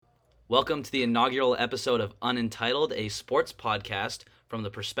Welcome to the inaugural episode of Unentitled, a sports podcast from the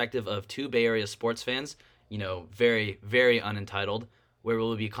perspective of two Bay Area sports fans, very, very unentitled, where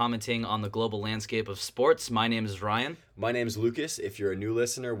we'll be commenting on the global landscape of sports. My name is Ryan. My name's Lucas. If you're a new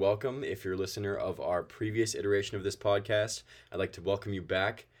listener, welcome. If you're a listener of our previous iteration of this podcast, I'd like to welcome you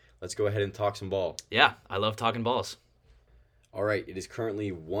back. Let's go ahead and talk some ball. Yeah, I love talking balls. All right, it is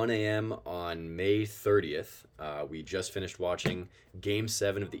currently 1 a.m. on May 30th. We just finished watching Game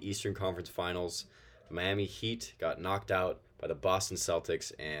 7 of the Eastern Conference Finals. Miami Heat got knocked out by the Boston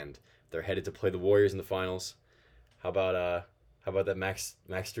Celtics, and they're headed to play the Warriors in the finals. How about that Max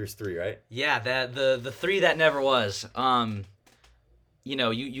Strus 3, right? Yeah, the three that never was.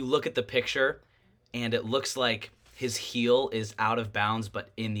 You look at the picture, and it looks like his heel is out of bounds,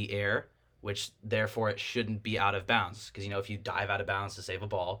 but in the air, which therefore it shouldn't be out of bounds. Because, if you dive out of bounds to save a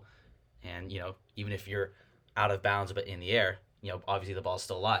ball, and, even if you're out of bounds but in the air, obviously the ball's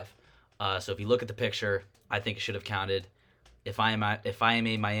still alive. So if you look at the picture, I think it should have counted. If I am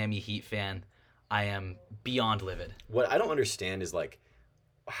a Miami Heat fan, I am beyond livid. What I don't understand is,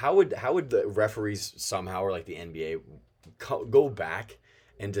 how would the referees somehow, or the NBA, go back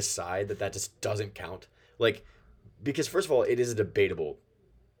and decide that just doesn't count? Because first of all, it is a debatable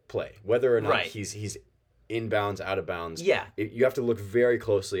play whether or not right. he's in bounds, out of bounds. Yeah, you have to look very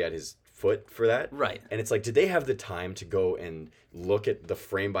closely at his foot for that. Right. And it's did they have the time to go and look at the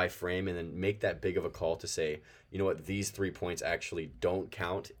frame by frame and then make that big of a call to say, you know what, these 3 points actually don't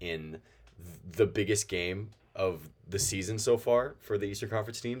count in the biggest game of the season so far for the Eastern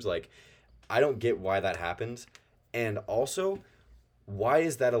Conference teams? I don't get why that happened. And also, why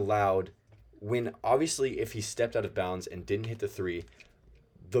is that allowed when obviously if he stepped out of bounds and didn't hit the 3,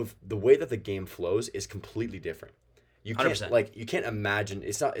 the way that the game flows is completely different. You can't 100%. You can't imagine.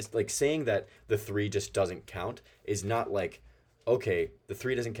 It's like saying that the 3 just doesn't count is not okay, the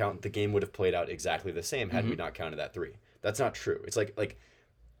 3 doesn't count. The game would have played out exactly the same had we not counted that 3. That's not true. It's like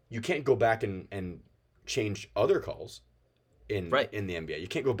you can't go back and change other calls in the NBA. You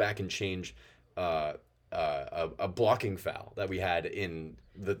can't go back and change a blocking foul that we had in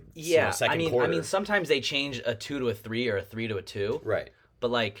the second quarter. I mean, sometimes they change a 2 to a 3 or a 3 to a 2. Right. But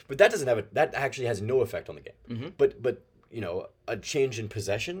that doesn't that actually has no effect on the game. Mm-hmm. But a change in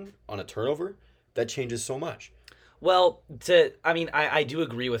possession on a turnover, that changes so much. Well, I do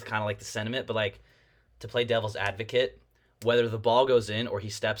agree with kind of the sentiment, but to play devil's advocate, whether the ball goes in or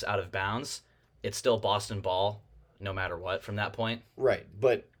he steps out of bounds, it's still Boston ball, no matter what from that point. Right,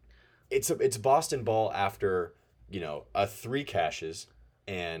 but it's Boston ball after a 3 cashes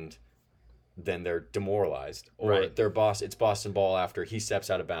and then they're demoralized, or it's Boston ball after he steps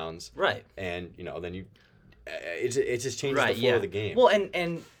out of bounds, right? And then it just changes the flow of the game. Well,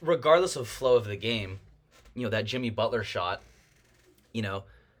 and regardless of flow of the game, that Jimmy Butler shot,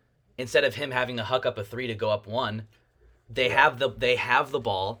 instead of him having to huck up a 3 to go up 1, they have the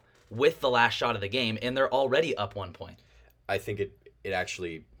ball with the last shot of the game, and they're already up 1 point. I think it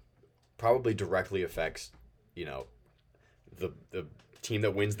actually probably directly affects the team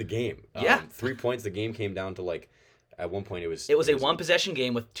that wins the game. 3 points. The game came down to at one point it was a 1 possession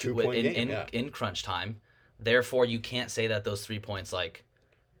game with 2 point in crunch time. Therefore, you can't say that those 3 points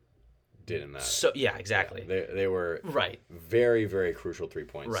didn't matter. So yeah, exactly. Yeah, they were right. Very, very crucial 3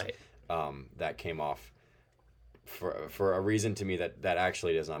 points. Right. That came off for a reason to me that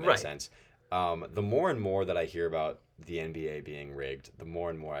actually does not make sense. The more and more that I hear about the NBA being rigged, the more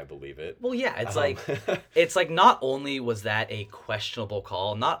and more I believe it. Well, yeah, it's not only was that a questionable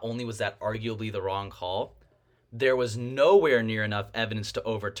call, not only was that arguably the wrong call, there was nowhere near enough evidence to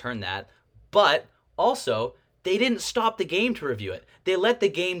overturn that, but also they didn't stop the game to review it. They let the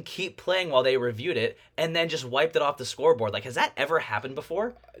game keep playing while they reviewed it and then just wiped it off the scoreboard. Has that ever happened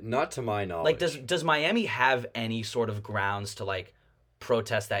before? Not to my knowledge. Does Miami have any sort of grounds to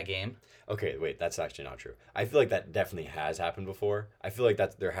protest that game? Okay, wait, that's actually not true. I feel like that definitely has happened before. I feel like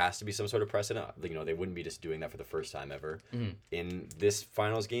there has to be some sort of precedent. They wouldn't be just doing that for the first time ever in this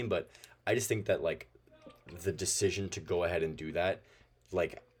finals game. But I just think that the decision to go ahead and do that,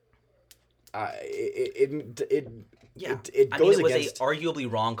 it goes it was against a arguably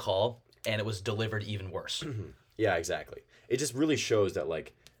wrong call, and it was delivered even worse. Yeah, exactly. It just really shows that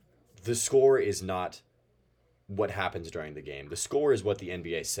the score is not what happens during the game. The score is what the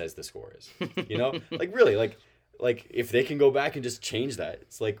NBA says the score is. Really, if they can go back and just change that,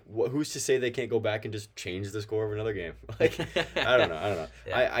 it's who's to say they can't go back and just change the score of another game? I don't know.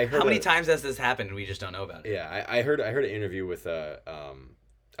 Yeah. I heard how many times has this happened and we just don't know about it? Yeah, I heard an interview with I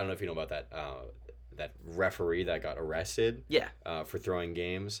don't know if you know about that referee that got arrested. Yeah. For throwing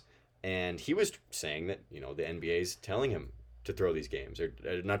games, and he was saying that the NBA's telling him to throw these games, or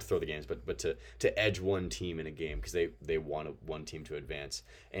not to throw the games, but to edge one team in a game because they want one team to advance.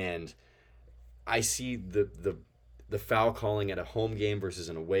 And I see the foul calling at a home game versus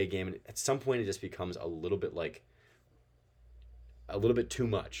an away game, and at some point it just becomes a little bit too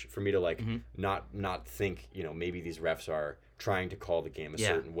much for me to not think, maybe these refs are trying to call the game a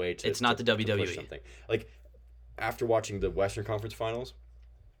certain way to it's not the WWE. push something. Like after watching the Western Conference Finals,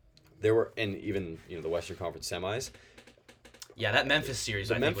 there were, and even the Western Conference semis. Yeah, that Memphis series.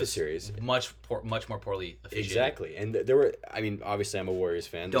 The I Memphis think was series, much more poorly officiated. Exactly, and there were. I mean, obviously, I'm a Warriors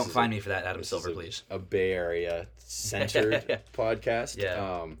fan. Don't find me for that, Adam Silver, please. A Bay Area centered podcast.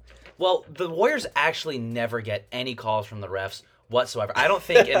 Yeah. Well, the Warriors actually never get any calls from the refs whatsoever. I don't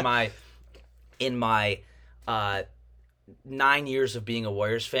think in my 9 years of being a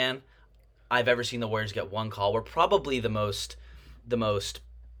Warriors fan, I've ever seen the Warriors get one call. We're probably the most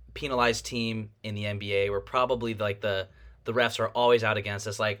penalized team in the NBA. We're probably like the refs are always out against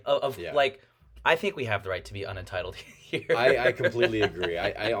us. Like I think we have the right to be unentitled here. I completely agree.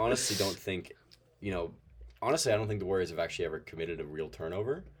 I honestly don't think, honestly, I don't think the Warriors have actually ever committed a real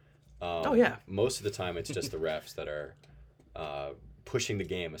turnover. Oh yeah. Most of the time, it's just the refs that are pushing the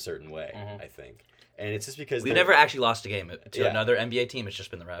game a certain way. I think, and it's just because we've never actually lost a game to another NBA team. It's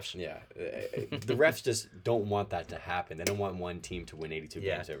just been the refs. Yeah, the refs just don't want that to happen. They don't want one team to win 82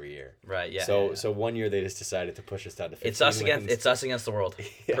 games every year. Right. Yeah. So one year they just decided to push us down to 15 It's us wins. against the world,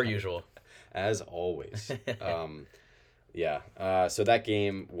 per usual. As always. So that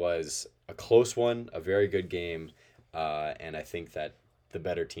game was a close one, a very good game, and I think that the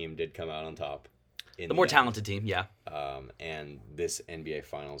better team did come out on top. The more talented team, yeah. And this NBA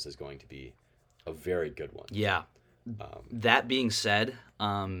Finals is going to be a very good one. Yeah. That being said,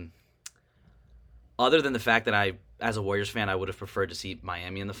 other than the fact that as a Warriors fan, I would have preferred to see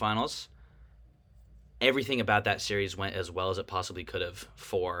Miami in the finals, everything about that series went as well as it possibly could have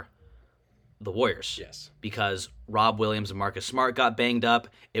for the Warriors. Yes. Because Rob Williams and Marcus Smart got banged up.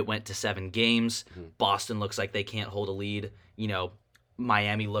 It went to 7 games. Boston looks like they can't hold a lead.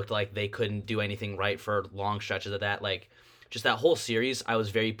 Miami looked like they couldn't do anything right for long stretches of that. Like, just that whole series, I was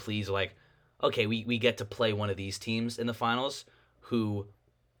very pleased. Like, okay, we get to play one of these teams in the finals who,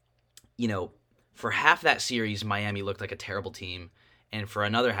 for half that series, Miami looked like a terrible team. And for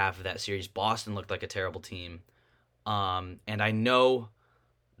another half of that series, Boston looked like a terrible team. And I know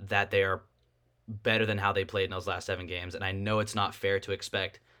that they are better than how they played in those last 7 games. And I know it's not fair to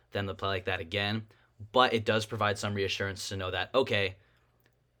expect them to play like that again. But it does provide some reassurance to know that, okay,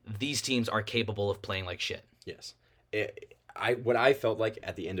 these teams are capable of playing like shit. Yes. What I felt like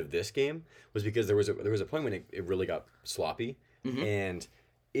at the end of this game was because there was a point when it really got sloppy. And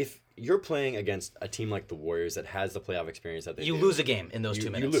if you're playing against a team like the Warriors that has the playoff experience that they do, lose a game in those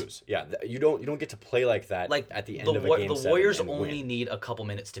 2 minutes. You lose. Yeah. You don't get to play like that at the end of a game. The Warriors only need a couple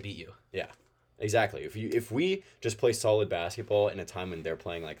minutes to beat you. Yeah. Exactly. If we just play solid basketball in a time when they're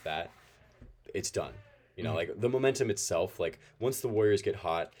playing like that, it's done. Like the momentum itself, like once the Warriors get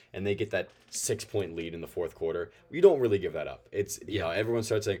hot and they get that 6-point lead in the fourth quarter, you don't really give that up. It's, everyone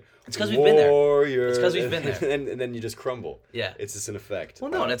starts saying, it's because we've been there. Warriors. It's because we've been there. And then you just crumble. Yeah. It's just an effect.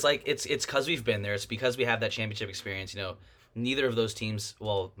 Well, no, and it's like, it's because we've been there. It's because we have that championship experience. Neither of those teams,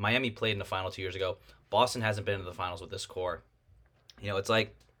 well, Miami played in the final 2 years ago. Boston hasn't been in the finals with this core. It's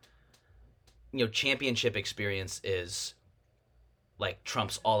like, championship experience is like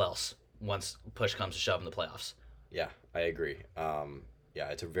trumps all else once push comes to shove in the playoffs. Yeah, I agree.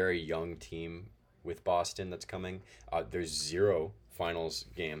 It's a very young team with Boston that's coming. There's 0 finals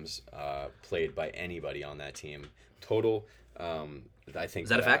games played by anybody on that team. Total, I think... Is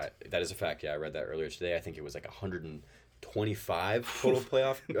that a fact? That is a fact, yeah. I read that earlier today. I think it was like 125 total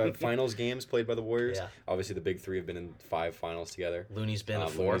playoff finals games played by the Warriors. Yeah. Obviously, the big 3 have been in 5 finals together. Looney's been to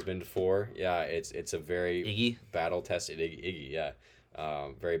 4. Looney's been to 4. Yeah, it's a very battle-tested... Iggy, yeah.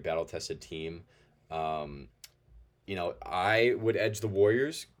 Very battle-tested team. I would edge the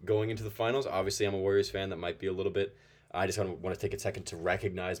Warriors going into the finals. Obviously, I'm a Warriors fan. That might be a little bit... I just want to take a second to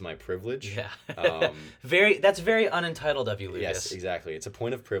recognize my privilege. Yeah. That's very unentitled of you, Lucas. Yes, exactly. It's a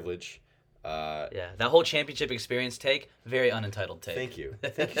point of privilege. That whole championship experience take, very unentitled take. Thank you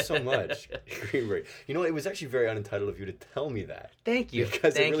so much, Greenberg. It was actually very unentitled of you to tell me that. Thank you.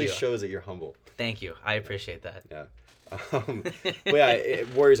 Because it really shows that you're humble. Thank you. I appreciate that. Yeah.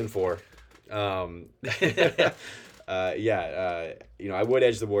 Warriors in 4. I would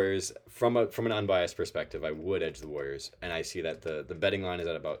edge the Warriors from an unbiased perspective. I would edge the Warriors, and I see that the betting line is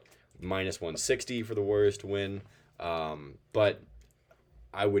at about -160 for the Warriors to win. But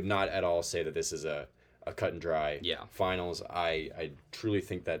I would not at all say that this is a cut and dry finals. I truly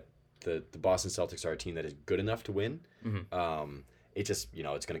think that the Boston Celtics are a team that is good enough to win. It just,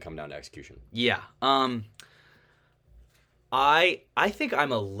 it's going to come down to execution. Yeah. I think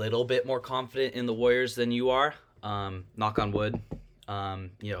I'm a little bit more confident in the Warriors than you are. Knock on wood.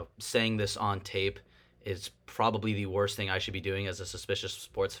 Saying this on tape is probably the worst thing I should be doing as a suspicious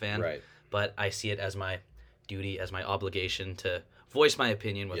sports fan. Right. But I see it as my duty, as my obligation to voice my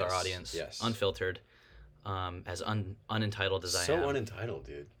opinion with our audience, unfiltered, as unentitled as I am. So unentitled,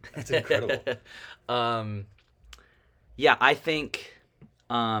 dude. That's incredible. Yeah, I think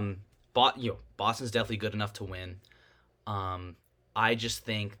Boston's definitely good enough to win. I just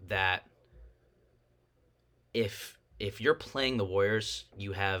think that if you're playing the Warriors,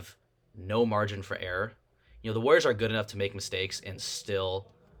 you have no margin for error. The Warriors are good enough to make mistakes and still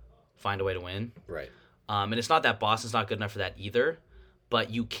find a way to win. Right. And it's not that Boston's not good enough for that either, but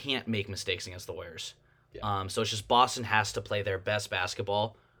you can't make mistakes against the Warriors. Yeah. So it's just Boston has to play their best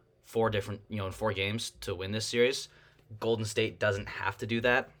basketball in 4 games to win this series. Golden State doesn't have to do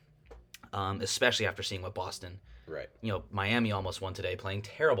that, especially after seeing what Boston. Right. Miami almost won today playing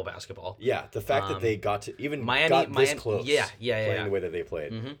terrible basketball. Yeah, the fact that they got to this close. Yeah. Playing the way that they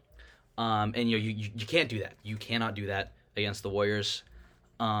played. Mm-hmm. And you can't do that. You cannot do that against the Warriors.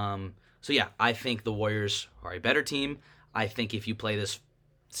 So yeah, I think the Warriors are a better team. I think if you play this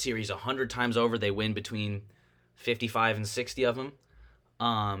series 100 times over, they win between 55 and 60 of them.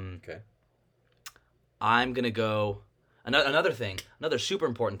 Okay. I'm gonna go another super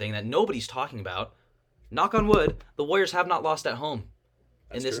important thing that nobody's talking about. Knock on wood, the Warriors have not lost at home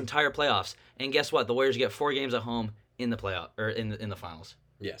in this entire playoffs. And guess what? The Warriors get 4 games at home in the playoff or in the finals.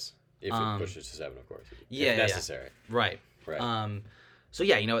 Yes, if it pushes to 7, of course. Yeah, if necessary. Yeah. Right. So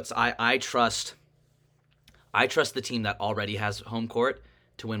yeah, it's I trust the team that already has home court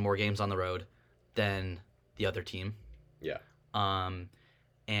to win more games on the road than the other team. Yeah. And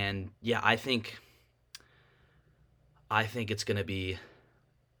yeah, I think it's gonna be.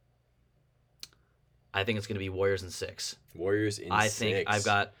 I think it's going to be Warriors in 6. Warriors in 6. I think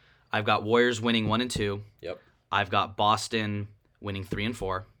I've got Warriors winning 1 and 2. Yep. I've got Boston winning 3 and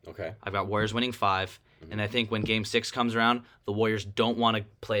 4. Okay. I've got Warriors winning 5. Mm-hmm. And I think when Game 6 comes around, the Warriors don't want to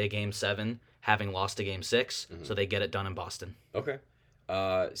play a Game 7 having lost a Game 6, so they get it done in Boston. Okay.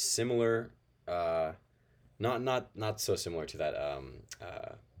 Similar, not so similar to that.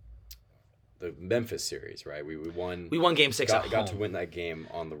 The Memphis series, right? We won. We won Game 6 at home. Got to win that game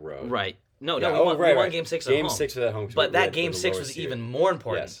on the road. Right. No, we won Game 6 at home. Game 6 was at home. But that Game 6 was even more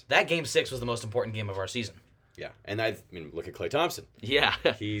important. Yes. That Game 6 was the most important game of our season. Yeah, and look at Klay Thompson. Yeah.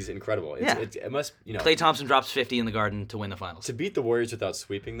 He's incredible. It must, Klay Thompson drops 50 in the Garden to win the finals. To beat the Warriors without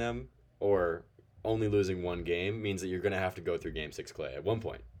sweeping them or only losing 1 game means that you're going to have to go through Game 6 Klay at one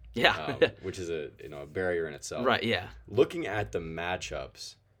point. Yeah. Which is a barrier in itself. Right, yeah. Looking at the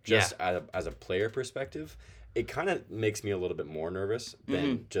matchups, just as a player perspective, it kind of makes me a little bit more nervous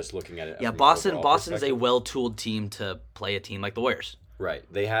than just looking at it. Yeah, Boston's a well-tooled team to play a team like the Warriors. Right.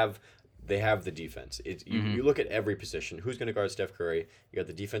 They have the defense. You look at every position. Who's going to guard Steph Curry? You got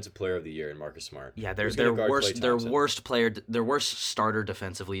the defensive player of the year in Marcus Smart. Yeah, their worst starter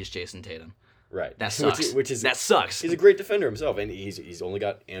defensively is Jason Tatum. Right. That sucks. That sucks. He's a great defender himself, and he's only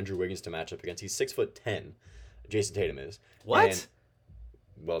got Andrew Wiggins to match up against. He's 6'10". Jason Tatum is. What?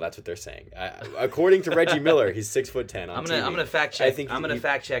 Well, that's what they're saying. According to Reggie Miller, he's 6'10" on TV. I'm gonna fact check.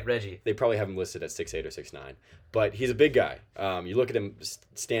 Fact check Reggie. They probably have him listed at 6'8" or 6'9", but he's a big guy. You look at him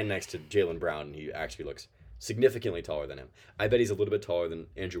stand next to Jaylen Brown, and he actually looks significantly taller than him. I bet he's a little bit taller than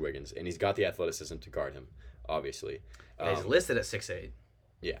Andrew Wiggins, and he's got the athleticism to guard him. Obviously, he's listed at 6'8".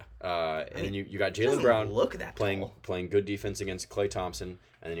 Yeah, and then you got Jaylen Brown playing good defense against Klay Thompson,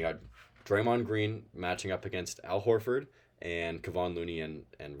 and then you got Draymond Green matching up against Al Horford and Kevon Looney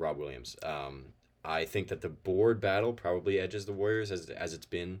and Rob Williams. I think that the board battle probably edges the Warriors as it's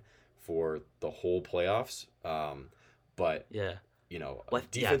been for the whole playoffs. But yeah,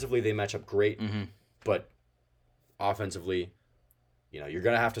 defensively they match up great, but offensively, you're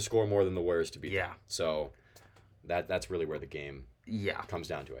gonna have to score more than the Warriors to beat them. So that's really where the game comes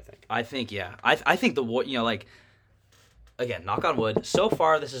down to. I think. I think the again, knock on wood. So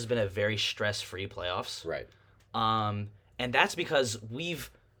far, this has been a very stress-free playoffs. Right. And that's because we've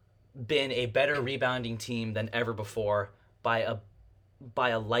been a better rebounding team than ever before by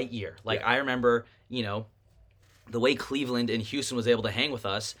a light year. I remember, the way Cleveland and Houston was able to hang with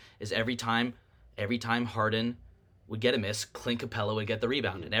us is every time Harden would get a miss, Clint Capella would get the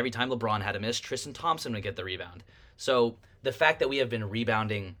rebound. And every time LeBron had a miss, Tristan Thompson would get the rebound. So the fact that we have been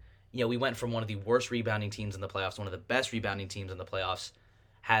rebounding, we went from one of the worst rebounding teams in the playoffs to one of the best rebounding teams in the playoffs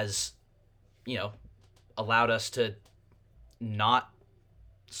has, allowed us to not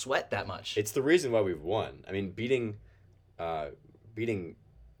sweat that much. It's the reason why we've won. I mean, beating beating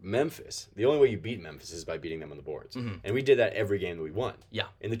Memphis, the only way you beat Memphis is by beating them on the boards. Mm-hmm. And we did that every game that we won. Yeah.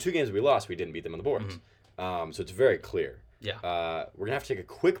 In the 2 games we lost, we didn't beat them on the boards. So it's very clear. Yeah. We're going to have to take a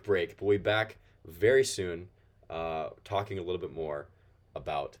quick break, but we'll be back very soon talking a little bit more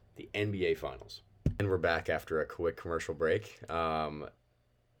about the NBA Finals. And we're back after a quick commercial break.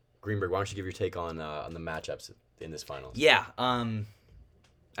 Greenberg, why don't you give your take on the matchups in this Finals? Yeah.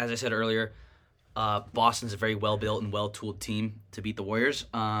 As I said earlier, Boston's a very well-built and well-tooled team to beat the Warriors.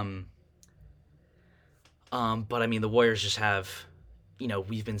 But I mean, the Warriors just have,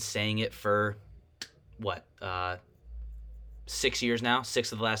 we've been saying it for, 6 years now?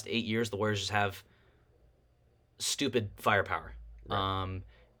 6 of the last 8 years, the Warriors just have stupid firepower. Right.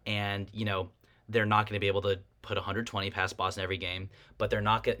 And, they're not going to be able to put 120 past Boston every game, but they're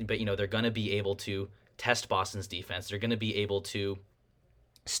not going. But they're going to be able to test Boston's defense. They're going to be able to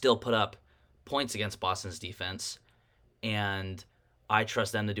still put up points against Boston's defense, and I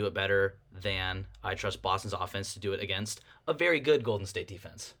trust them to do it better than I trust Boston's offense to do it against a very good Golden State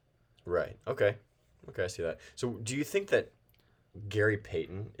defense. Right. Okay, I see that. So do you think that Gary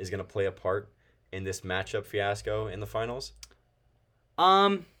Payton is going to play a part in this matchup fiasco in the Finals?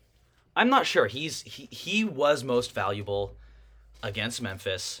 I'm not sure. He was most valuable against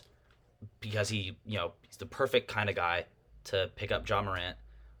Memphis because he's the perfect kind of guy to pick up Ja Morant.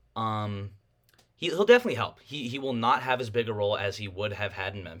 He'll definitely help. He will not have as big a role as he would have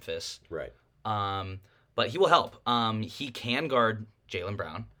had in Memphis. Right. But he will help. He can guard Jaylen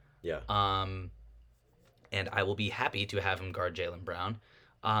Brown. Yeah. And I will be happy to have him guard Jaylen Brown.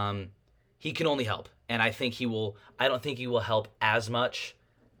 He can only help, and I don't think he will help as much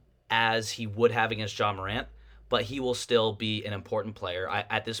as he would have against Ja Morant, but he will still be an important player.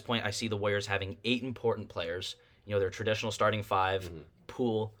 At this point, I see the Warriors having 8 important players. Their traditional starting 5,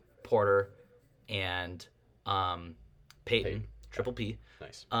 Poole, Porter, and Payton, Triple P.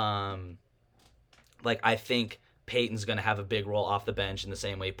 Nice. I think Payton's going to have a big role off the bench in the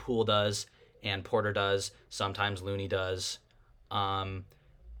same way Poole does and Porter does. Sometimes Looney does.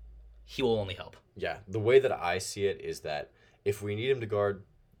 He will only help. Yeah, the way that I see it is that if we need him to guard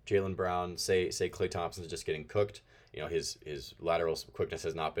Jaylen Brown, say Klay Thompson's just getting cooked, his lateral quickness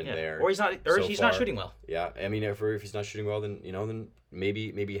has not been there, or he's not shooting well. Yeah, I mean, if he's not shooting well, then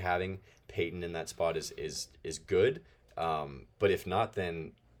maybe having Payton in that spot is good. But if not,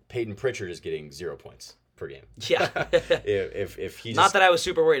 then Peyton Pritchard is getting 0 points per game. Yeah. if he just, not that I was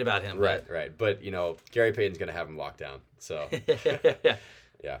super worried about him. Right. But Gary Payton's gonna have him locked down. So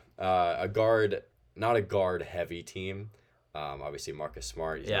yeah. Not a guard heavy team. Obviously Marcus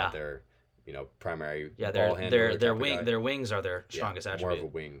Smart, he's not their primary ball handler. Their wings are their strongest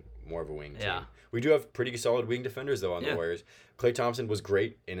attribute. More of a wing team. We do have pretty solid wing defenders though on the Warriors. Klay Thompson was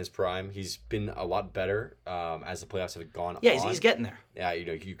great in his prime. He's been a lot better as the playoffs have gone on. Yeah, he's getting there. Yeah,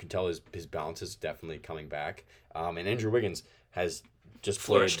 you can tell his balance is definitely coming back. And Andrew Wiggins has just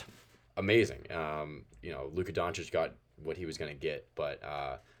flourished amazing. Luka Doncic got what he was going to get, but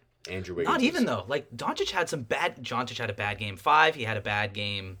Andrew Wiggins. Not even though. Doncic had a bad game 5. He had a bad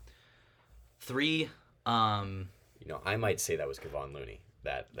game 3. I might say that was Kevon Looney.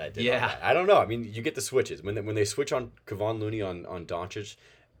 That did yeah. That. I don't know. I mean, you get the switches when they switch on Kevon Looney on Doncic,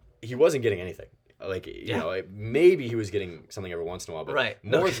 he wasn't getting anything. Maybe he was getting something every once in a while, but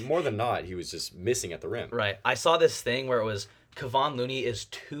more than not, he was just missing at the rim. Right. I saw this thing where it was Kevon Looney is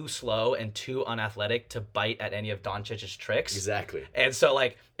too slow and too unathletic to bite at any of Doncic's tricks. Exactly. And so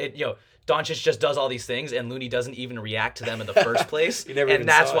Doncic just does all these things, and Looney doesn't even react to them in the first place. And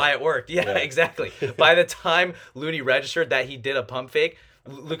that's why it worked. Yeah, exactly. By the time Looney registered that he did a pump fake,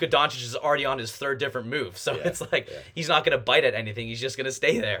 Luka Doncic is already on his 3rd different move. So it's he's not going to bite at anything. He's just going to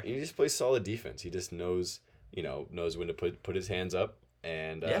stay there. He just plays solid defense. He just knows when to put his hands up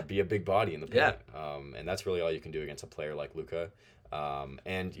and be a big body in the paint. Yeah. And that's really all you can do against a player like Luka.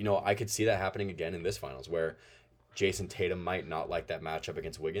 And I could see that happening again in this Finals where Jason Tatum might not like that matchup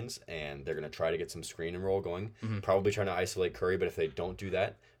against Wiggins, and they're going to try to get some screen and roll going, probably trying to isolate Curry, but if they don't do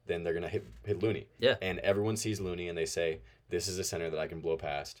that, then they're going to hit Looney. Yeah. And everyone sees Looney, and they say, this is a center that I can blow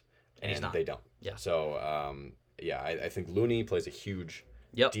past, and he's not. They don't. Yeah. So, I think Looney plays a huge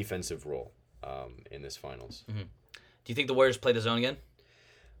defensive role in this Finals. Mm-hmm. Do you think the Warriors play the zone again?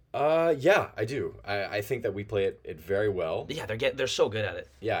 Yeah, I do. I think that we play it very well. Yeah, they're so good at it.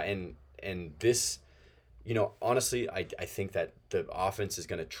 Yeah, and this... honestly, I think that the offense is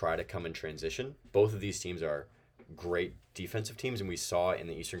going to try to come in transition. Both of these teams are great defensive teams, and we saw in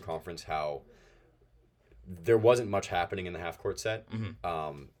the Eastern Conference how there wasn't much happening in the half-court set.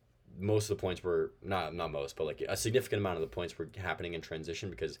 Mm-hmm. Most of the points were, not most, but a significant amount of the points were happening in transition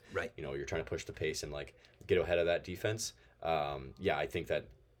because, you're trying to push the pace and, get ahead of that defense. Yeah, I think that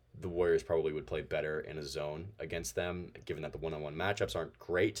the Warriors probably would play better in a zone against them, given that the one-on-one matchups aren't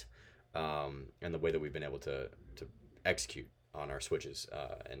great, and the way that we've been able to execute on our switches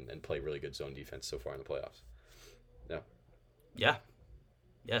and play really good zone defense so far in the playoffs. Yeah. Yeah.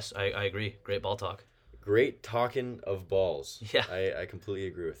 Yes, I agree. Great ball talk. Great talking of balls. Yeah. I completely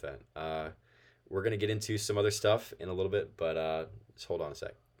agree with that. We're going to get into some other stuff in a little bit, but just hold on a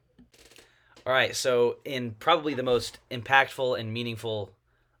sec. All right, so in probably the most impactful and meaningful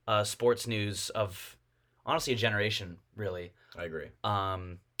sports news of, honestly, a generation, really. I agree.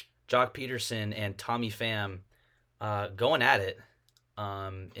 Joc Pederson and Tommy Pham going at it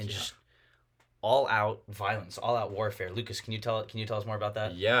in just all-out violence, all-out warfare. Lucas, can you tell us more about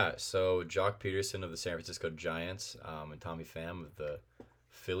that? Yeah, so Joc Pederson of the San Francisco Giants and Tommy Pham of the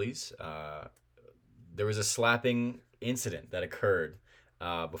Phillies. There was a slapping incident that occurred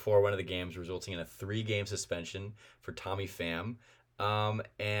before one of the games, resulting in a 3-game suspension for Tommy Pham.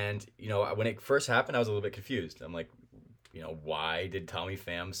 And, when it first happened, I was a little bit confused. I'm like, why did Tommy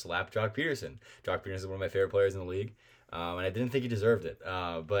Pham slap Joc Pederson? Joc Pederson is one of my favorite players in the league, and I didn't think he deserved it.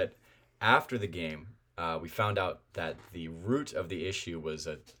 But after the game, we found out that the root of the issue was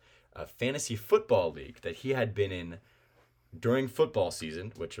a fantasy football league that he had been in during football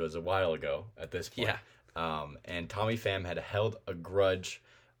season, which was a while ago at this point. Yeah. And Tommy Pham had held a grudge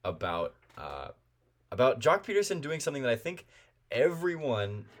about Joc Pederson doing something that I think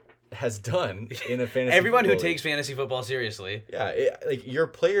everyone has done in a fantasy. Everyone who league. takes fantasy football seriously. Yeah, like your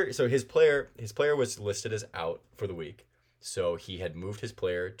player. So his player was listed as out for the week. So he had moved his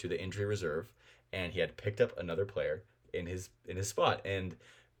player to the injury reserve, and he had picked up another player in his spot. And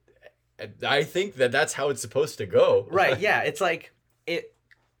I think that's how it's supposed to go. Right? Yeah, it's like it.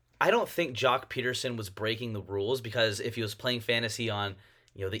 I don't think Joc Pederson was breaking the rules, because if he was playing fantasy on,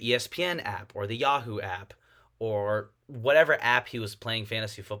 the ESPN app or the Yahoo app or whatever app he was playing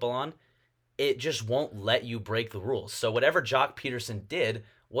fantasy football on, it just won't let you break the rules. So whatever Joc Pederson did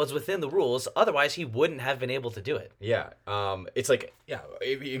was within the rules. Otherwise, he wouldn't have been able to do it. Yeah. It's like,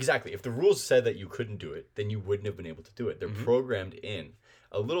 exactly. If the rules said that you couldn't do it, then you wouldn't have been able to do it. They're programmed in.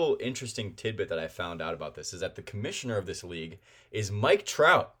 A little interesting tidbit that I found out about this is that the commissioner of this league is Mike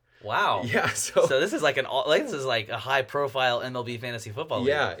Trout. Wow. Yeah. So this is like a high profile MLB fantasy football league.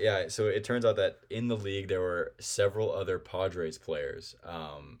 Yeah. So it turns out that in the league there were several other Padres players,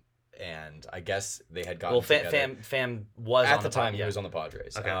 and I guess they had gotten together. Pham was at on the time. yeah. He was on the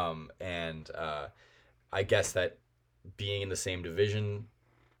Padres. Okay. And I guess that being in the same division.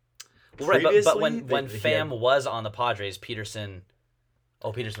 Well, right, but when Pham was on the Padres, Pederson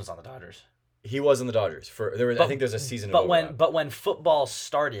was on the Dodgers. He was on the Dodgers I think there's a season. But when football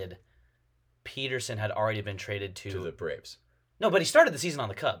started, Pederson had already been traded to the Braves. No, but he started the season on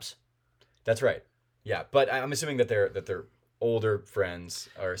the Cubs. That's right. Yeah, but I'm assuming that they're older friends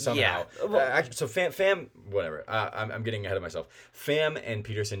or somehow. Yeah. Well, So Pham, whatever. I'm getting ahead of myself. Pham and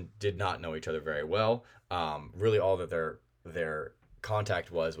Pederson did not know each other very well. Really, all that their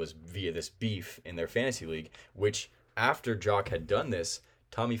contact was via this beef in their fantasy league. Which after Joc had done this,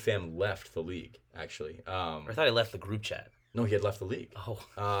 Tommy Pham left the league, actually. I thought he left the group chat. No, he had left the league.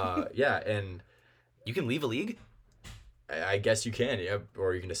 Oh. Yeah, and you can leave a league? I guess you can, yeah,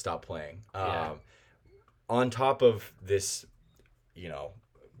 or you can just stop playing. Yeah. On top of this,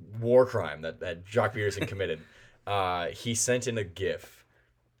 war crime that Joc Pederson committed, he sent in a GIF.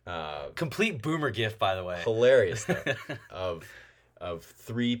 Complete boomer GIF, by the way. Hilarious, though, of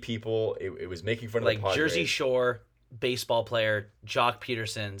 3 people. It was making fun of the Padres. Jersey Shore baseball player Joc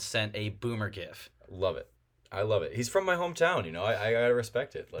Pederson sent a boomer GIF. Love it. I love it. He's from my hometown, I gotta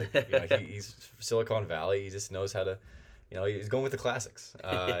respect it. Like, he's Silicon Valley. He just knows how to, he's going with the classics.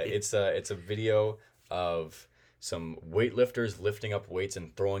 It's a video of some weightlifters lifting up weights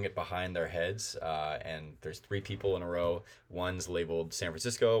and throwing it behind their heads. And there's 3 people in a row. One's labeled San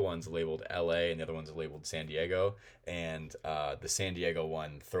Francisco, one's labeled LA, and the other one's labeled San Diego. And the San Diego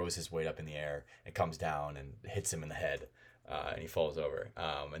one throws his weight up in the air and comes down and hits him in the head. And he falls over.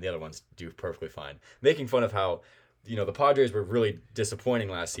 And the other ones do perfectly fine. Making fun of how, the Padres were really disappointing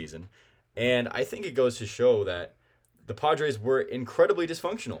last season. And I think it goes to show that the Padres were incredibly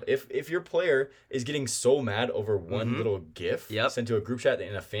dysfunctional. If your player is getting so mad over one little GIF sent to a group chat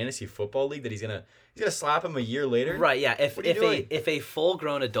in a fantasy football league that he's gonna slap him a year later. Right, yeah. If a full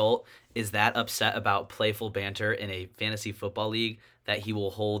grown adult is that upset about playful banter in a fantasy football league that he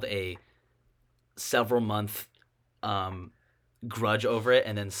will hold a several month grudge over it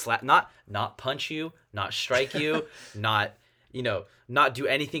and then slap not punch you, not strike you, not do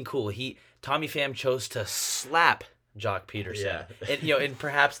anything cool. Tommy Pham chose to slap Joc Pederson. Yeah. And in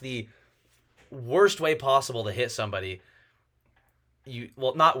perhaps the worst way possible to hit somebody.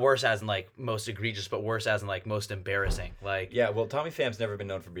 not worse as in like most egregious, but worse as in like most embarrassing. Like Yeah, well, Tommy Pham's never been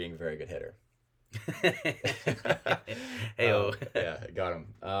known for being a very good hitter. Heyo. Yeah, got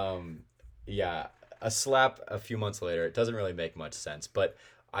him. Yeah, a slap a few months later, it doesn't really make much sense, but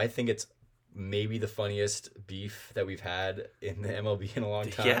I think it's maybe the funniest beef that we've had in the MLB in a long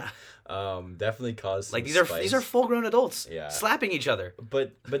time. Yeah. Definitely caused Like some these are full grown adults Yeah. slapping each other.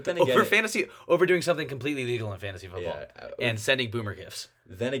 But then again, over doing something completely legal in fantasy football Yeah. and sending boomer gifts.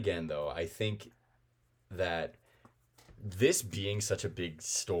 Then again, though, I think that this being such a big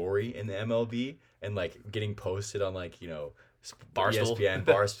story in the MLB and like getting posted on like Barstool. ESPN,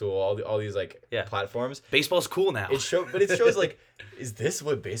 Barstool, all these like Yeah. platforms. Baseball's cool now. It shows like, is this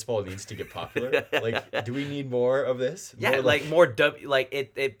what baseball needs to get popular? Like, do we need more of this? Yeah, More,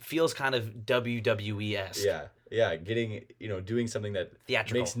 it feels kind of WWE-esque. yeah, getting doing something that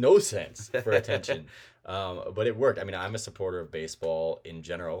Theatrical. makes no sense for attention. But it worked. I mean, I'm a supporter of baseball in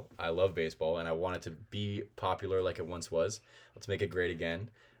general. I love baseball, and I want it to be popular like it once was. Let's make it great again.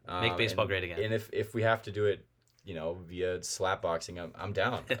 Make baseball great again. And if we have to do it, via slap boxing, I'm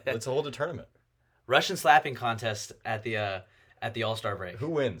down. Let's hold a tournament. Russian slapping contest at the All-Star break. Who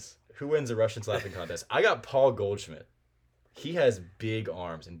wins? Who wins a Russian slapping contest? I got Paul Goldschmidt. He has big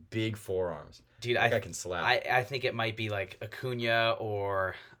arms and big forearms. Dude, I can slap. I think it might be like Acuna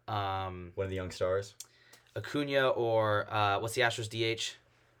or one of the young stars. Acuna or what's the Astros DH?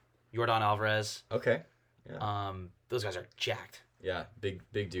 Jordan Alvarez. Okay. Yeah. Those guys are jacked. Yeah,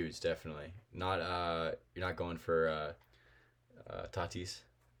 big dudes, definitely. Not you're not going for Tatis.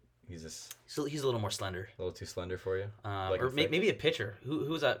 He's a little more slender. a little too slender for you. Or maybe a pitcher.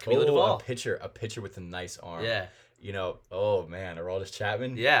 Who's that? Camilo Oh, Duvall. a pitcher with a nice arm. Yeah. Oh man, Aroldis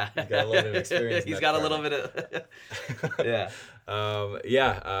Chapman. Yeah. He's got a little bit of experience. He's got a little bit of.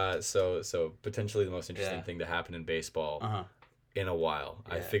 Yeah. So potentially the most interesting thing to happen in baseball in a while.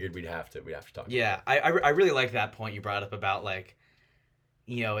 Yeah. I figured we'd have to talk. Yeah, I really like that point you brought up about like,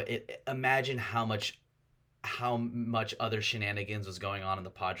 imagine how much other shenanigans was going on in the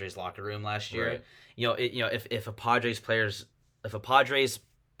Padres locker room last year. Right. If a Padres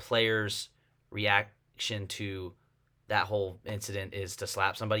players reaction to that whole incident is to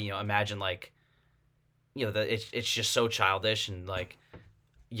slap somebody, imagine like, it's just so childish and like,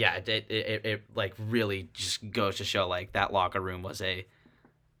 yeah, it like really just goes to show like that locker room was a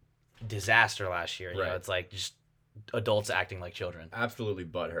disaster last year. Right. It's like just adults acting like children. Absolutely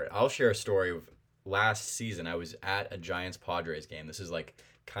butthurt. I'll share a story of last season. I was at a Giants Padres game. This is like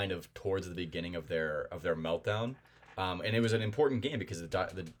kind of towards the beginning of their meltdown. And it was an important game because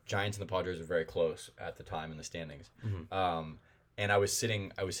the Giants and the Padres were very close at the time in the standings. Mm-hmm. And I was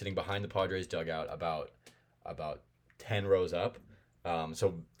sitting behind the Padres dugout about 10 rows up.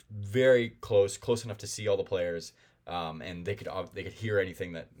 So very close enough to see all the players. And they could hear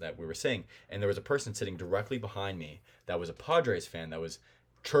anything that we were saying. And there was a person sitting directly behind me that was a Padres fan that was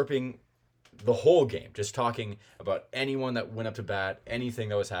chirping the whole game, just talking about anyone that went up to bat, anything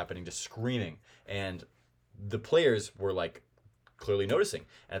that was happening, just screaming. And the players were like clearly noticing.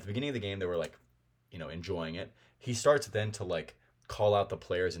 And at the beginning of the game, they were like, enjoying it. He starts then to like call out the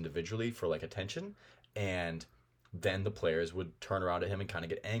players individually for like attention. And then the players would turn around at him and kind of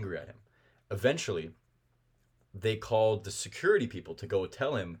get angry at him. Eventually, they called the security people to go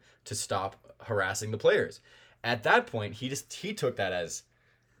tell him to stop harassing the players. At that point, he took that as,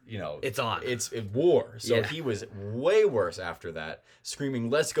 it's on. It's war. So Yeah. he was way worse after that, screaming,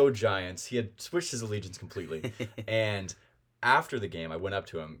 "Let's go Giants." He had switched his allegiance completely. And after the game, I went up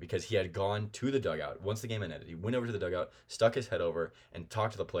to him because he had gone to the dugout. Once the game ended, he went over to the dugout, stuck his head over, and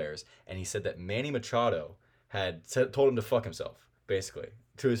talked to the players. And he said that Manny Machado had told him to fuck himself, basically,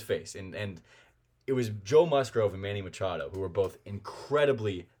 to his face. And it was Joe Musgrove and Manny Machado who were both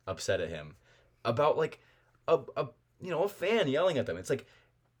incredibly upset at him about like a fan yelling at them. It's like,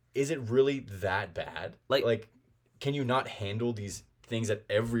 is it really that bad? Like can you not handle these things that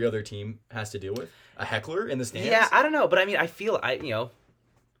every other team has to deal with? A heckler in the stands? Yeah, I don't know, but I mean, I feel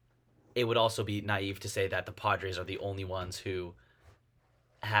it would also be naive to say that the Padres are the only ones who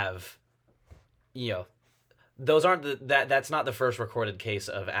have, those aren't that's not the first recorded case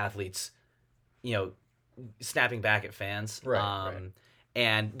of athletes, snapping back at fans. Right. Right.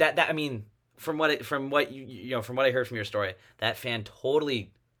 And that I mean, from what I heard from your story, that fan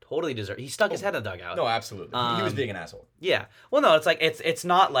totally deserved. He stuck his head in the dugout. No, absolutely. He was being an asshole. Yeah. Well, no, it's like it's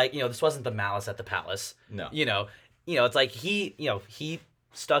not like this wasn't the Malice at the Palace. No. It's like he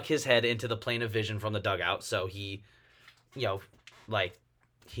stuck his head into the plane of vision from the dugout, so he deserved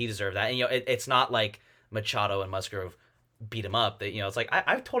that. And it's not like Machado and Musgrove beat him up. That it's like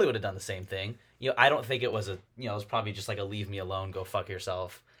I totally would have done the same thing. I don't think it was it was probably just like a leave me alone, go fuck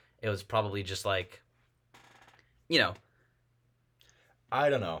yourself. It was probably just like, I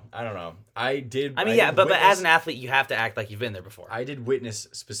don't know. I did. I mean, did but witness, as an athlete, you have to act like you've been there before. I did witness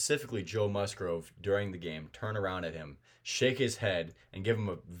specifically Joe Musgrove during the game turn around at him, shake his head, and give him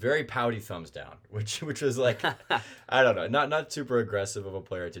a very pouty thumbs down, which was like, I don't know, not super aggressive of a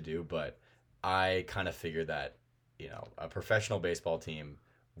player to do, but I kind of figured that a professional baseball team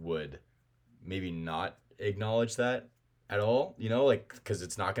would maybe not acknowledge that at all, like, because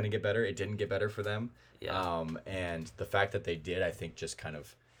it's not going to get better. It didn't get better for them. Yeah. And the fact that they did, I think, just kind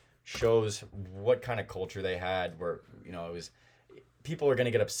of shows what kind of culture they had, where it was people are going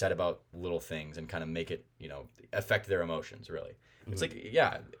to get upset about little things and kind of make it affect their emotions. Really, it's like,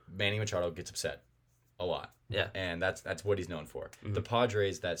 yeah, Manny Machado gets upset a lot, Yeah. and that's what he's known for. The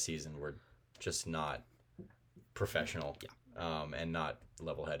Padres that season were just not professional, and not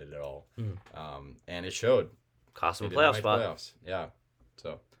level-headed at all, and it showed. Cost They them a didn't playoff make spot. playoffs. Yeah,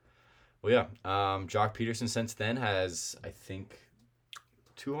 so. Well, yeah. Joc Pederson since then has, I think,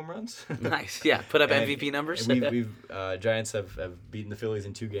 2 home runs. Nice. Yeah. Put up And MVP numbers. We've Giants have beaten the Phillies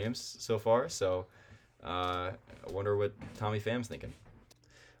in 2 games so far. So I wonder what Tommy Pham's thinking.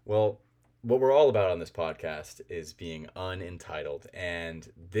 Well, what we're all about on this podcast is being unentitled. And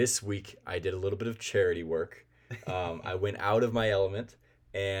this week I did a little bit of charity work. I went out of my element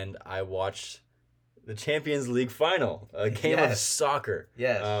and I watched the Champions League final, a game of soccer.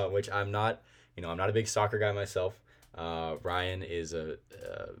 Yes. Which I'm not, I'm not a big soccer guy myself. Ryan is a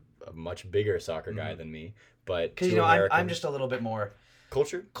much bigger soccer guy than me, but Because I'm just a little bit more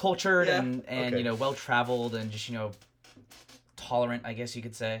cultured Yeah. and Okay. well traveled and just tolerant, I guess you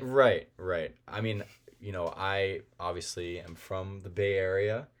could say. Right. I mean, I obviously am from the Bay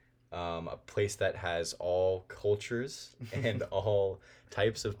Area, a place that has all cultures and all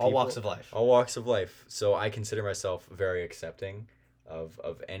types of people. All walks of life. All walks of life. So I consider myself very accepting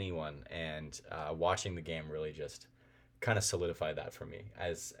of anyone, and watching the game really just kind of solidified that for me.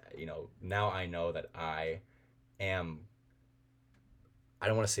 As now I know that I am. I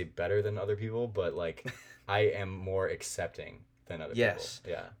don't want to say better than other people, but like I am more accepting than other Yes.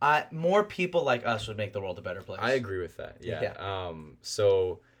 people. Yeah. More people like us would make the world a better place. I agree with that. Yeah. Yeah.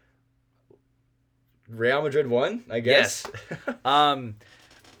 So Real Madrid won, I guess. Yes.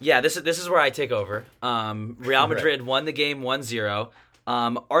 Yeah, this is where I take over. Real Madrid won the game 1-0.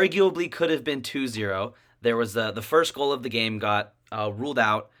 Arguably could have been 2-0. There was the first goal of the game got ruled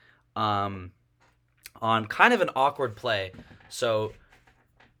out on kind of an awkward play. So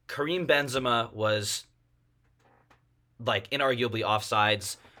Karim Benzema was like inarguably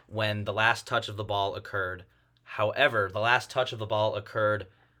offsides when the last touch of the ball occurred. However, the last touch of the ball occurred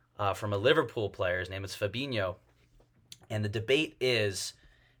from a Liverpool player. His name is Fabinho. And the debate is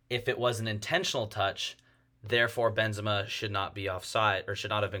if it was an intentional touch, therefore Benzema should not be offside or should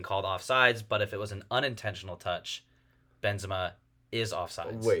not have been called offsides. But if it was an unintentional touch, Benzema is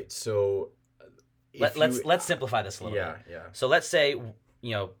offsides. Wait, so let's simplify this a little bit. Yeah. So let's say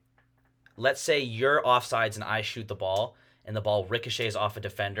you're offsides and I shoot the ball and the ball ricochets off a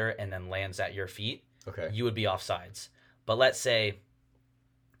defender and then lands at your feet. Okay. You would be offsides. But let's say,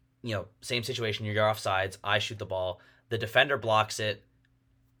 same situation, you're offsides, I shoot the ball, the defender blocks it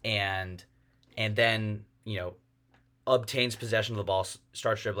and then, obtains possession of the ball,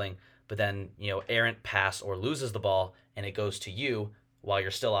 starts dribbling, but then, errant pass or loses the ball and it goes to you while you're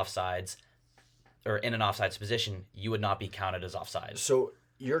still offsides or in an offsides position, you would not be counted as offsides. So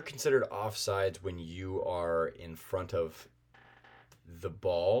you're considered offsides when you are in front of the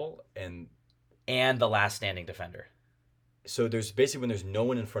ball and the last standing defender. So there's basically when there's no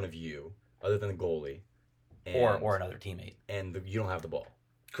one in front of you other than the goalie, Or another teammate. and you don't have the ball.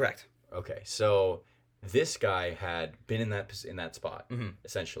 Correct. Okay, so this guy had been in that spot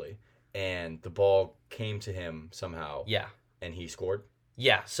essentially, and the ball came to him somehow. Yeah. And he scored.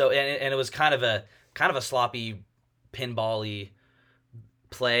 Yeah. So and it was kind of a sloppy, pinball-y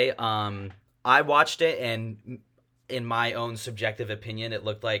play. I watched it, and in my own subjective opinion, it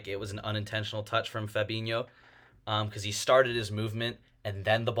looked like it was an unintentional touch from Fabinho, because he started his movement and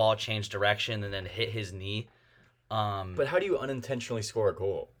then the ball changed direction and then hit his knee. But how do you unintentionally score a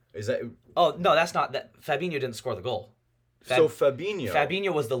goal? Is that Oh no, that's not that. Fabinho didn't score the goal.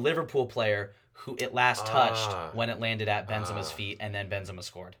 Fabinho was the Liverpool player who it last touched when it landed at Benzema's feet, and then Benzema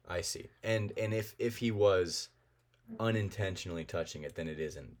scored. I see. And if he was unintentionally touching it, then it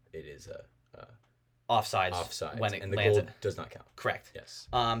is Offsides when it and the lands goal does not count. Correct. Yes.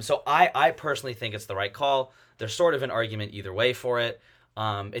 So I personally think it's the right call. There's sort of an argument either way for it.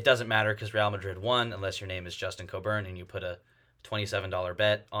 It doesn't matter because Real Madrid won unless your name is Justin Coburn and you put a $27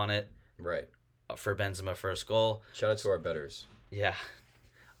 bet on it. Right. for Benzema first goal. Shout out to our betters. Yeah.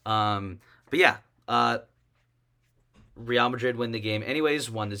 But yeah, Real Madrid win the game anyways,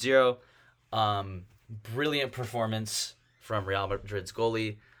 1-0. Brilliant performance from Real Madrid's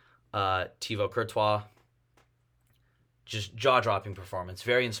goalie, Thibaut Courtois. Just jaw-dropping performance,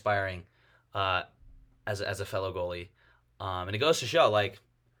 very inspiring as a fellow goalie. And it goes to show, like,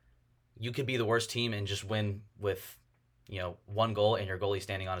 you could be the worst team and just win with, one goal and your goalie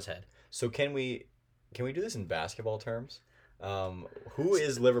standing on his head. So can we do this in basketball terms? Who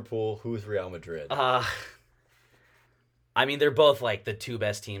is Liverpool? Who is Real Madrid? I mean, they're both like the two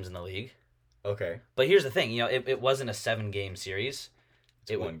best teams in the league. Okay. But here's the thing, it wasn't a 7-game series.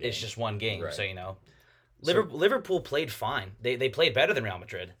 It's just one game, right. So Liverpool played fine. They played better than Real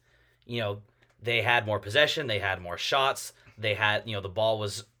Madrid. They had more possession, they had more shots. They had, the ball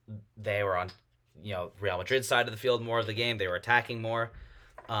was they were on, Real Madrid's side of the field more of the game. They were attacking more.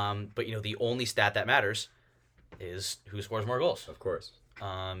 But the only stat that matters is who scores more goals. Of course.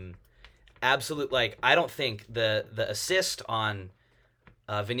 Absolute, I don't think the assist on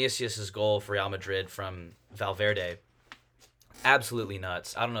Vinicius's goal for Real Madrid from Valverde, absolutely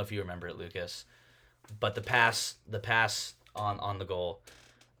nuts. I don't know if you remember it, Lucas, but the pass on the goal,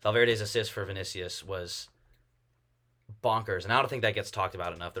 Valverde's assist for Vinicius was bonkers, and I don't think that gets talked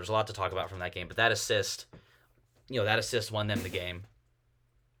about enough. There's a lot to talk about from that game, but that assist won them the game.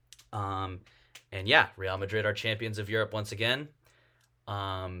 And yeah, Real Madrid are champions of Europe once again.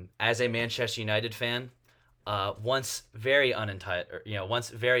 As a Manchester United fan, once very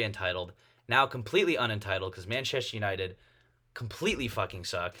entitled, now completely unentitled because Manchester United completely fucking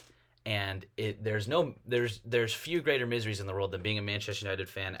suck, and there's few greater miseries in the world than being a Manchester United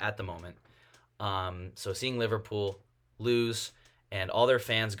fan at the moment. So seeing Liverpool lose and all their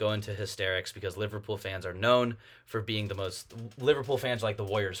fans go into hysterics because Liverpool fans are known for being Liverpool fans are like the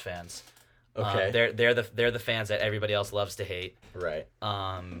Warriors fans. Okay. They're the fans that everybody else loves to hate. Right.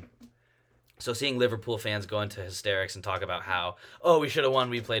 So seeing Liverpool fans go into hysterics and talk about how, we should have won,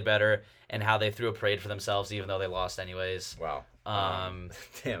 we played better, and how they threw a parade for themselves even though they lost anyways. Wow. Damn.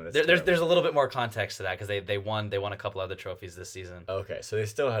 There's a little bit more context to that because they won a couple other trophies this season. Okay, so they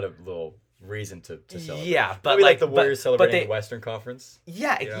still had a little reason to celebrate. Yeah, but maybe like the Warriors celebrating the Western Conference.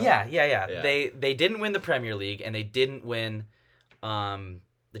 Yeah, you know? yeah. Yeah. They didn't win the Premier League and they didn't win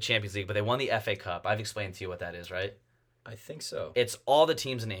the Champions League, but they won the FA Cup. I've explained to you what that is, right? I think so. It's all the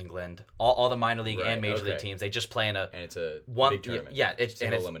teams in England, all the minor league and major league okay. teams. They just play in And it's a big tournament. Yeah,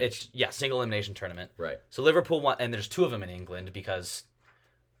 Single elimination. Single elimination tournament. Right. So Liverpool won, and there's two of them in England because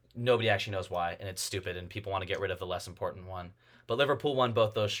nobody actually knows why, and it's stupid, and people want to get rid of the less important one. But Liverpool won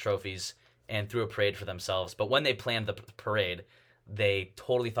both those trophies and threw a parade for themselves. But when they planned the parade, they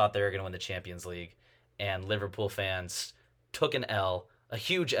totally thought they were going to win the Champions League, and Liverpool fans took an L, a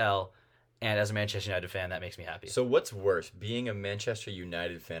huge L. And as a Manchester United fan, that makes me happy. So what's worse, being a Manchester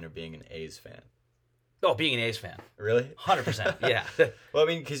United fan or being an A's fan? Oh, being an A's fan. Really? 100%. Yeah. Well, I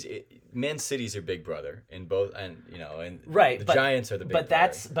mean, because Man City's your big brother, and right. The Giants are the big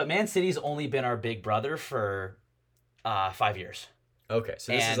brother. But Man City's only been our big brother for 5 years. Okay,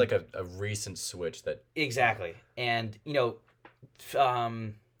 so this is like a recent switch that... Exactly. And,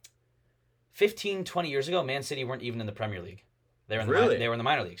 15, 20 years ago, Man City weren't even in the Premier League. They were in the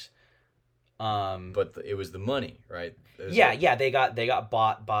minor leagues. But it was the money, right? They got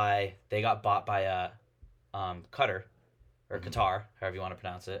bought by Qatar or Qatar, however you want to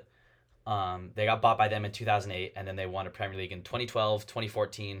pronounce it. They got bought by them in 2008, and then they won a Premier League in 2012,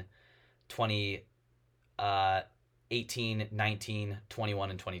 2014, 2018, 19,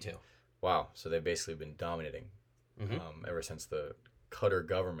 21, and 22. Wow, so they've basically been dominating ever since the Qatar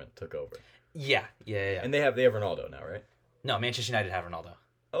government took over. Yeah. And they have Ronaldo now, right? No, Manchester United have Ronaldo.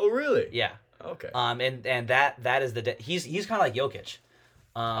 Oh, really? Yeah. Okay. And that is he's kind of like Jokic.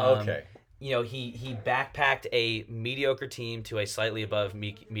 Okay. He backpacked a mediocre team to a slightly above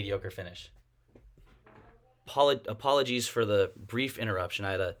mediocre finish. Apologies for the brief interruption.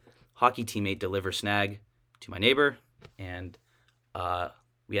 I had a hockey teammate deliver snag to my neighbor, and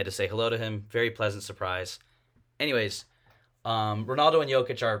we had to say hello to him. Very pleasant surprise. Anyways, Ronaldo and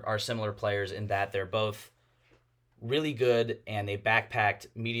Jokic are similar players in that they're both really good, and they backpacked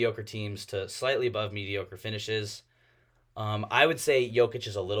mediocre teams to slightly above mediocre finishes. I would say Jokic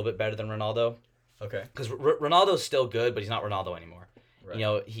is a little bit better than Ronaldo. Okay. Because Ronaldo's still good, but he's not Ronaldo anymore.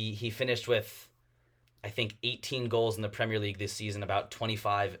 Right. He finished with, I think, 18 goals in the Premier League this season, about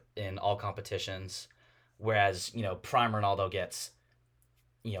 25 in all competitions, whereas, prime Ronaldo gets,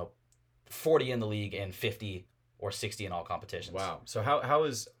 40 in the league and 50 or 60 in all competitions. Wow. So how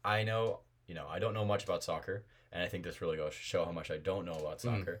is I don't know much about soccer, and I think this really goes to show how much I don't know about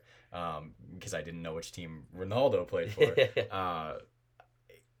soccer, because I didn't know which team Ronaldo played for.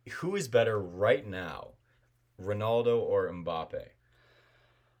 Who is better right now, Ronaldo or Mbappe?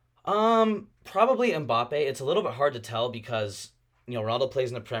 Probably Mbappe. It's a little bit hard to tell because Ronaldo plays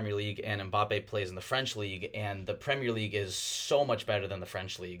in the Premier League and Mbappe plays in the French league, and the Premier League is so much better than the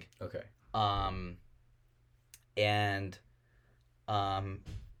French league. Okay. And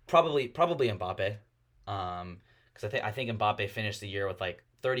probably Mbappe. Because I think Mbappe finished the year with like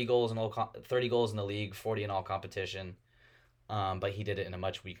 30 goals in 30 goals in the league, 40 in all competition. But he did it in a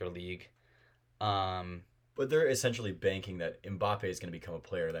much weaker league. But they're essentially banking that Mbappe is going to become a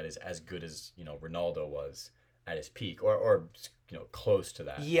player that is as good as Ronaldo was at his peak, or close to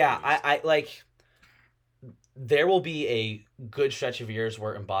that. Yeah, I like. There will be a good stretch of years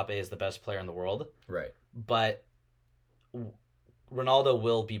where Mbappe is the best player in the world. Right. But Ronaldo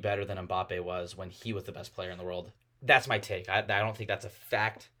will be better than Mbappe was when he was the best player in the world. That's my take. I don't think that's a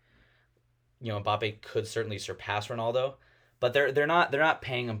fact. Mbappe could certainly surpass Ronaldo, but they're not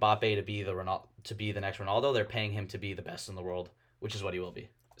paying Mbappe to be the next Ronaldo. They're paying him to be the best in the world, which is what he will be.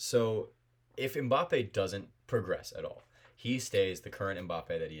 So, if Mbappe doesn't progress at all, he stays the current Mbappe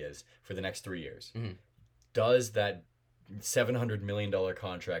that he is for the next 3 years. Mm-hmm. Does that $700 million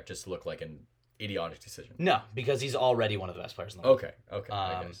contract just look like an idiotic decision? No, because he's already one of the best players in the world. Okay,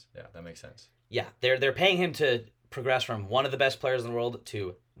 I guess. Yeah, that makes sense. Yeah, they're paying him to progress from one of the best players in the world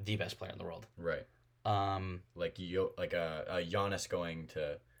to the best player in the world. Right. Like a Giannis going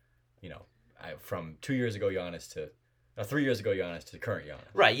to, from 2 years ago Giannis to, 3 years ago Giannis to current Giannis.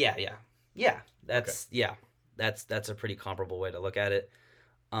 Right. Yeah. That's a pretty comparable way to look at it.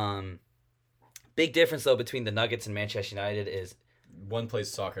 Big difference though between the Nuggets and Manchester United is one plays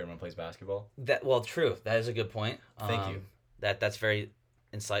soccer and one plays basketball. True. That is a good point. Thank you. That's very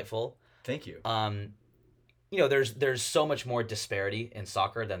insightful. Thank you. There's so much more disparity in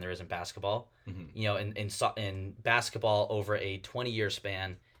soccer than there is in basketball. Mm-hmm. In basketball, over a 20-year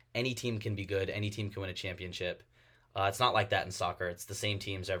span, any team can be good. Any team can win a championship. It's not like that in soccer. It's the same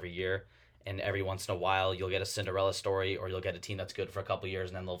teams every year, and every once in a while you'll get a Cinderella story, or you'll get a team that's good for a couple years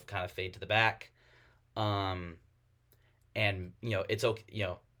and then they'll kind of fade to the back. And it's okay.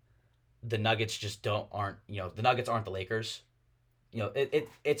 The Nuggets the Nuggets aren't the Lakers.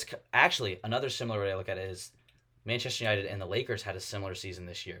 It's actually another similar way I look at it is Manchester United and the Lakers had a similar season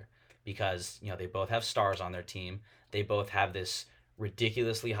this year because they both have stars on their team. They both have this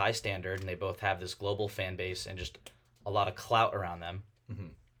ridiculously high standard, and they both have this global fan base and just a lot of clout around them. Mm-hmm.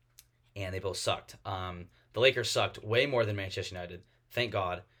 And they both sucked. The Lakers sucked way more than Manchester United. Thank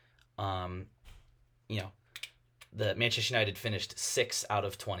God. The Manchester United finished 6 out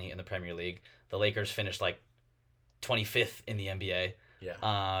of 20 in the Premier League. The Lakers finished like 25th in the NBA.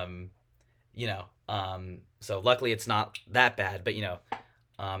 Yeah. So luckily it's not that bad, but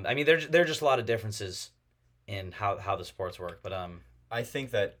there are just a lot of differences in how the sports work. But I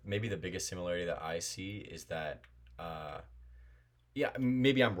think that maybe the biggest similarity that I see is that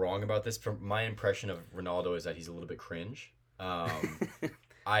maybe I'm wrong about this. From my impression of Ronaldo is that he's a little bit cringe.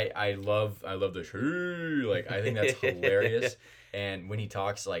 I love the shoo, like I think that's hilarious. And when he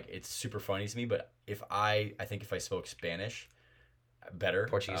talks, like it's super funny to me. But I think if I spoke Spanish better,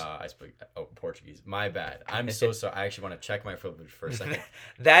 Portuguese. I speak Portuguese. My bad. I'm so sorry. I actually want to check my privilege for a second.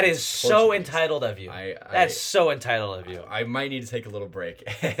 That is so entitled of you. That's so entitled of you. I might need to take a little break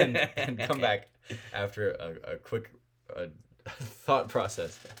and come back after a quick thought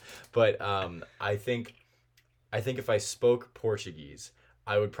process. But I think if I spoke Portuguese,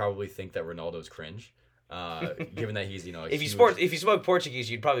 I would probably think that Ronaldo's cringe, given that he's if you spoke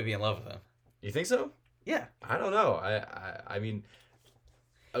Portuguese, you'd probably be in love with him. You think so? Yeah. I don't know. I mean,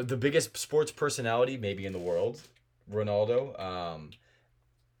 the biggest sports personality maybe in the world, Ronaldo.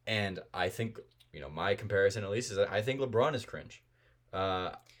 And I think my comparison at least is that I think LeBron is cringe.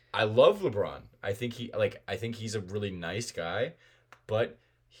 I love LeBron. I think he's a really nice guy, but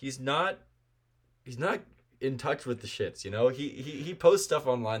he's not in touch with the shits. He posts stuff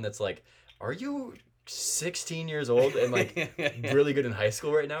online that's like, are you 16 years old and like really good in high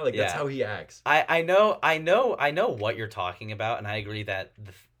school right now? Like that's how he acts. I know what you're talking about, and I agree that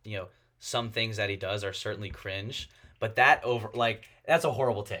some things that he does are certainly cringe, but that's a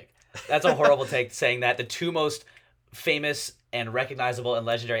horrible take. That's a horrible take, saying that the two most famous and recognizable and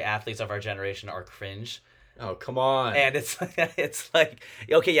legendary athletes of our generation are cringe. Oh, come on. And it's like,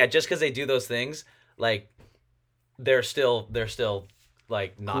 okay, yeah, just because they do those things, like they're still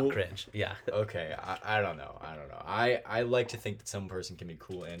like not cool. Cringe. Yeah. Okay. I don't know. I like to think that some person can be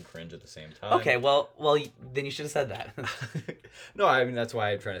cool and cringe at the same time. Okay. Well, then you should have said that. No, I mean, that's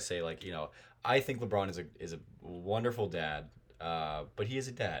why I'm trying to say, like, I think LeBron is a wonderful dad, but he is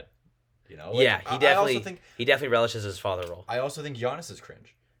a dad. You know, Yeah, he I definitely also think he definitely relishes his father role. I also think Giannis is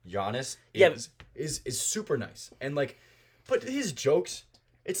cringe. Giannis Yeah. is super nice and like, but his jokes,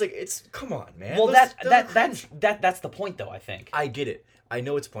 it's come on, man. Well, Those are cringe. that's the point though, I think. I get it. I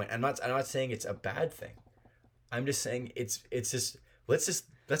know it's a point. I'm not saying it's a bad thing. I'm just saying it's just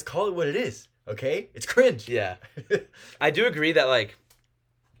let's call it what it is. Okay, it's cringe. Yeah. I do agree that like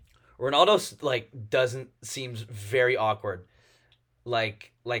Ronaldo like doesn't seems very awkward.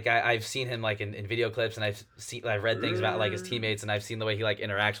 I've seen him like in video clips, and I've read things about like his teammates, and I've seen the way he like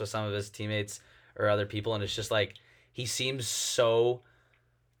interacts with some of his teammates or other people, and it's just like he seems so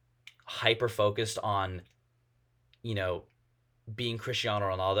hyper focused on, you know, being Cristiano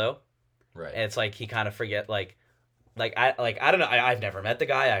Ronaldo. Right. And it's like he kind of forget I don't know, I've never met the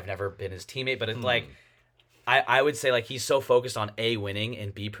guy, I've never been his teammate, but it's like I would say like he's so focused on A, winning,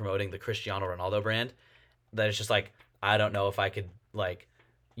 and B, promoting the Cristiano Ronaldo brand, that it's just like I don't know if I could like,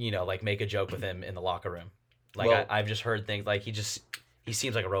 you know, like make a joke with him in the locker room. Like Well, I've just heard things like he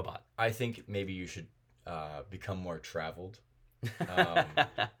seems like a robot. I think maybe you should become more traveled.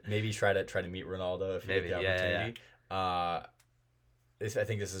 Maybe try to meet Ronaldo if you Maybe, get the yeah, opportunity. I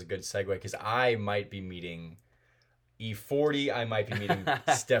think this is a good segue because I might be meeting E40. I might be meeting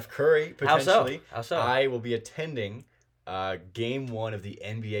Steph Curry potentially. How so? I will be attending Game 1 of the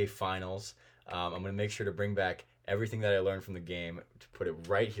NBA Finals. I'm going to make sure to bring back everything that I learned from the game to put it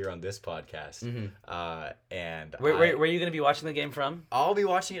right here on this podcast. And Where are you going to be watching the game from? I'll be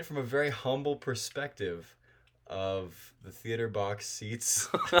watching it from a very humble perspective of the theater box seats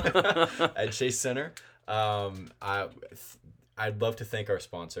at Chase Center. I'd love to thank our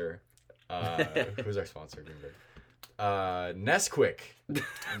sponsor. Who's our sponsor, Greenberg? Nesquik.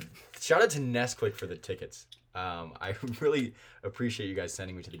 Shout out to Nesquik for the tickets. I really appreciate you guys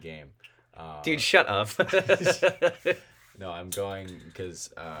sending me to the game. Dude, shut up. No, I'm going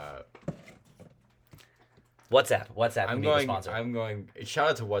because WhatsApp. I'm Need going. a sponsor. I'm going. Shout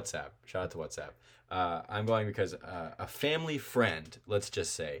out to WhatsApp. I'm going because a family friend, let's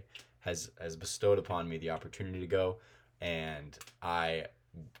just say, has bestowed upon me the opportunity to go, and I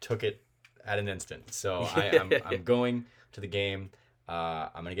took it at an instant. So I'm going to the game.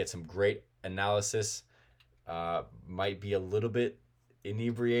 I'm gonna get some great analysis. Might be a little bit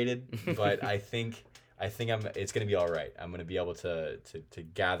inebriated, but I think it's gonna be all right. I'm gonna be able to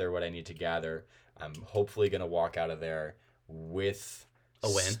gather what I need to gather. I'm hopefully gonna walk out of there with a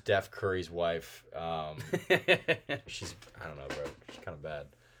win. Steph Curry's wife. She's, I don't know, bro. She's kind of bad.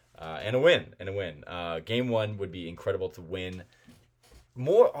 And a win. Game 1 would be incredible to win.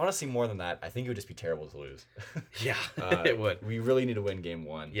 Honestly, more than that, I think it would just be terrible to lose. Yeah, it would. We really need to win Game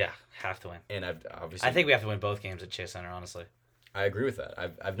 1. Yeah, have to win. And I think we have to win both games at Chase Center, honestly. I agree with that.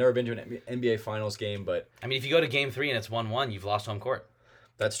 I've never been to an NBA Finals game, but I mean, if you go to Game 3 and it's 1-1, you've lost home court.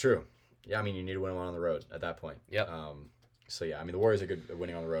 That's true. Yeah, I mean, you need to win one on the road at that point. Yep. So yeah, I mean, the Warriors are good at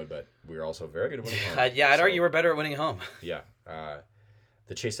winning on the road, but we're also very good at winning home. I'd argue we're better at winning home. Yeah.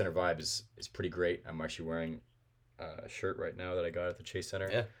 The Chase Center vibe is pretty great. I'm actually wearing a shirt right now that I got at the Chase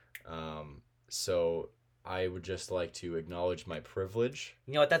Center. Yeah. So I would just like to acknowledge my privilege.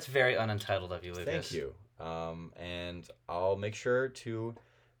 You know what? That's very unentitled of you, Lucas. Thank you. And I'll make sure to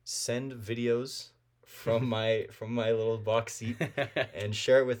send videos from my little box seat and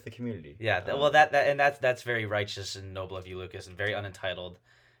share it with the community. Yeah. Well, that's very righteous and noble of you, Lucas, and very unentitled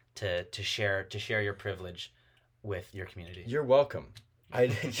to share your privilege with your community. You're welcome.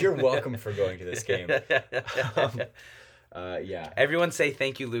 You're welcome for going to this game. Yeah. Everyone say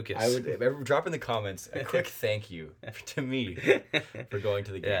thank you, Lucas. I would drop in the comments a quick thank you to me for going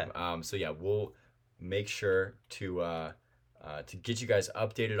to the game. Yeah. So yeah, we'll make sure to get you guys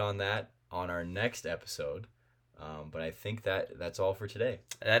updated on that on our next episode. But I think that's all for today.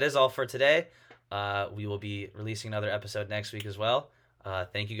 That is all for today. We will be releasing another episode next week as well.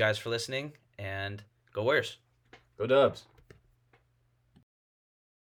 Thank you guys for listening, and go Warriors. Go Dubs.